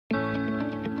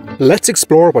Let's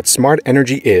explore what smart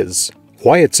energy is,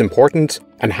 why it's important,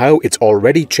 and how it's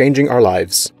already changing our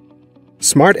lives.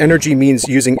 Smart energy means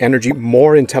using energy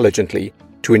more intelligently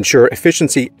to ensure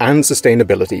efficiency and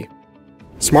sustainability.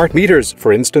 Smart meters,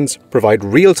 for instance, provide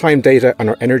real-time data on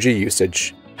our energy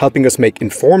usage, helping us make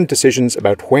informed decisions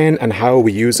about when and how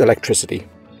we use electricity.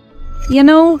 You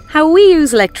know, how we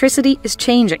use electricity is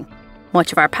changing.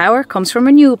 Much of our power comes from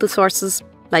renewable sources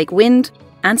like wind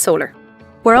and solar.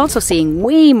 We're also seeing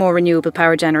way more renewable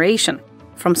power generation,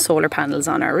 from solar panels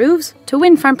on our roofs to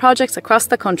wind farm projects across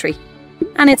the country.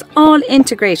 And it's all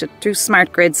integrated through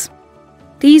smart grids.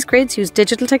 These grids use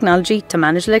digital technology to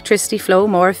manage electricity flow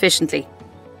more efficiently,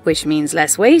 which means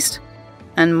less waste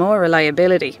and more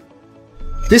reliability.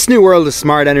 This new world of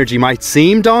smart energy might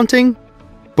seem daunting,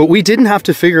 but we didn't have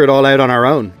to figure it all out on our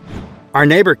own. Our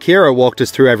neighbour Kira walked us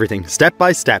through everything, step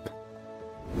by step.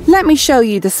 Let me show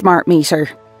you the smart meter.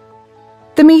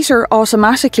 The meter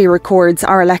automatically records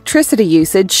our electricity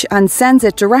usage and sends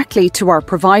it directly to our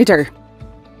provider.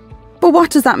 But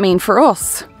what does that mean for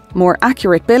us? More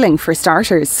accurate billing for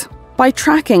starters. By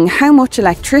tracking how much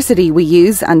electricity we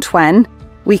use and when,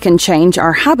 we can change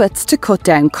our habits to cut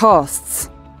down costs.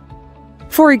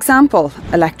 For example,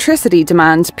 electricity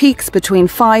demand peaks between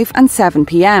 5 and 7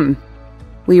 p.m.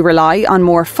 We rely on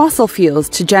more fossil fuels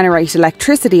to generate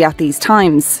electricity at these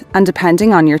times, and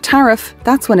depending on your tariff,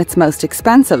 that's when it's most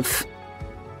expensive.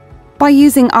 By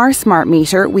using our smart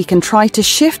meter, we can try to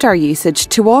shift our usage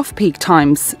to off-peak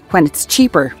times when it's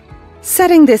cheaper.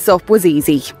 Setting this up was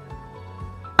easy.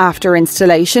 After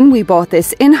installation, we bought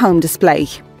this in-home display.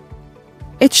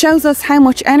 It shows us how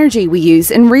much energy we use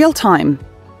in real time.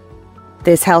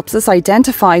 This helps us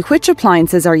identify which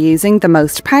appliances are using the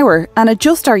most power and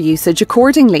adjust our usage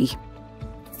accordingly.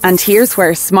 And here's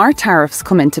where smart tariffs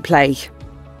come into play.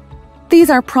 These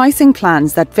are pricing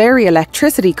plans that vary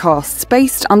electricity costs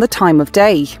based on the time of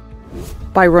day.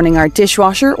 By running our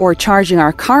dishwasher or charging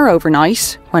our car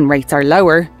overnight, when rates are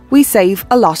lower, we save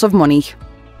a lot of money.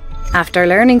 After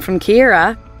learning from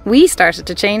Kira, we started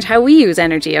to change how we use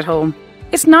energy at home.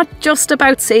 It's not just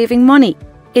about saving money.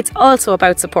 It's also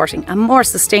about supporting a more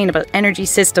sustainable energy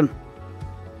system.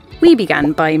 We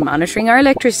began by monitoring our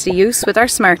electricity use with our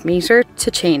smart meter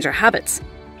to change our habits,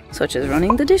 such as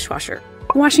running the dishwasher,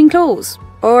 washing clothes,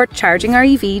 or charging our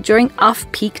EV during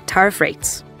off-peak tariff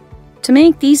rates. To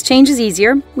make these changes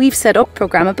easier, we've set up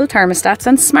programmable thermostats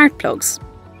and smart plugs.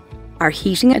 Our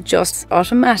heating adjusts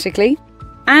automatically,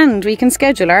 and we can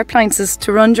schedule our appliances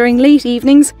to run during late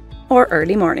evenings or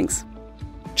early mornings.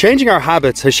 Changing our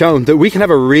habits has shown that we can have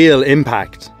a real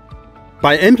impact.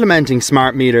 By implementing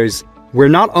smart meters, we're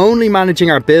not only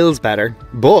managing our bills better,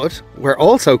 but we're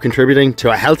also contributing to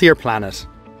a healthier planet.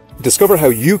 Discover how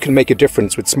you can make a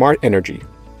difference with smart energy.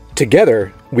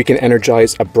 Together, we can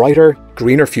energize a brighter,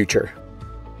 greener future.